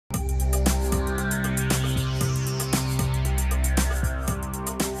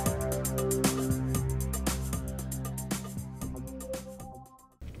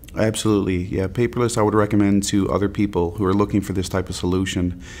Absolutely. Yeah, paperless I would recommend to other people who are looking for this type of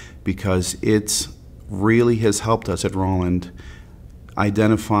solution because it really has helped us at Roland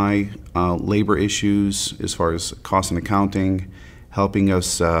identify labor issues as far as cost and accounting, helping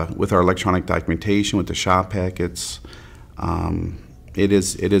us with our electronic documentation, with the shop packets. It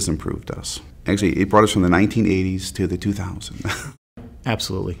has improved us. Actually, it brought us from the 1980s to the 2000s.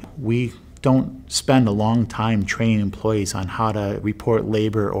 Absolutely. We don't spend a long time training employees on how to report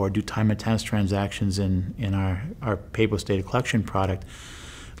labor or do time and attendance transactions in our paperless data collection product.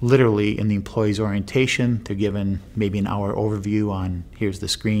 Literally, in the employee's orientation, they're given maybe an hour overview on here's the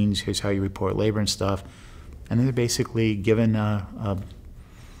screens, here's how you report labor and stuff, and then they're basically given a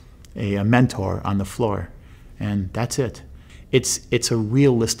mentor on the floor, and that's it. It's a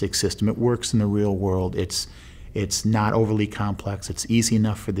realistic system. It works in the real world. It's not overly complex. It's easy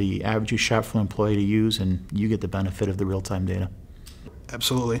enough for the average shop floor employee to use, and you get the benefit of the real-time data.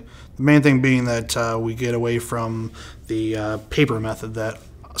 Absolutely. The main thing being that we get away from the paper method that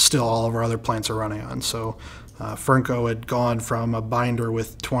still all of our other plants are running on. So Fernco had gone from a binder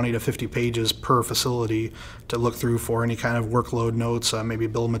with 20 to 50 pages per facility to look through for any kind of workload notes, maybe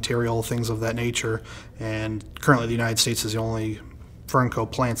bill of material, things of that nature. And currently the United States is the only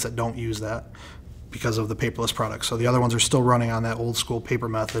Fernco plants that don't use that because of the paperless product. So the other ones are still running on that old school paper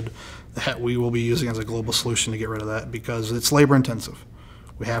method that we will be using as a global solution to get rid of that because it's labor intensive.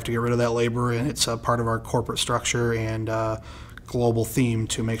 We have to get rid of that labor, and it's a part of our corporate structure and global theme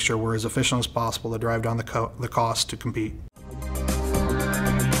to make sure we're as efficient as possible to drive down the cost to compete.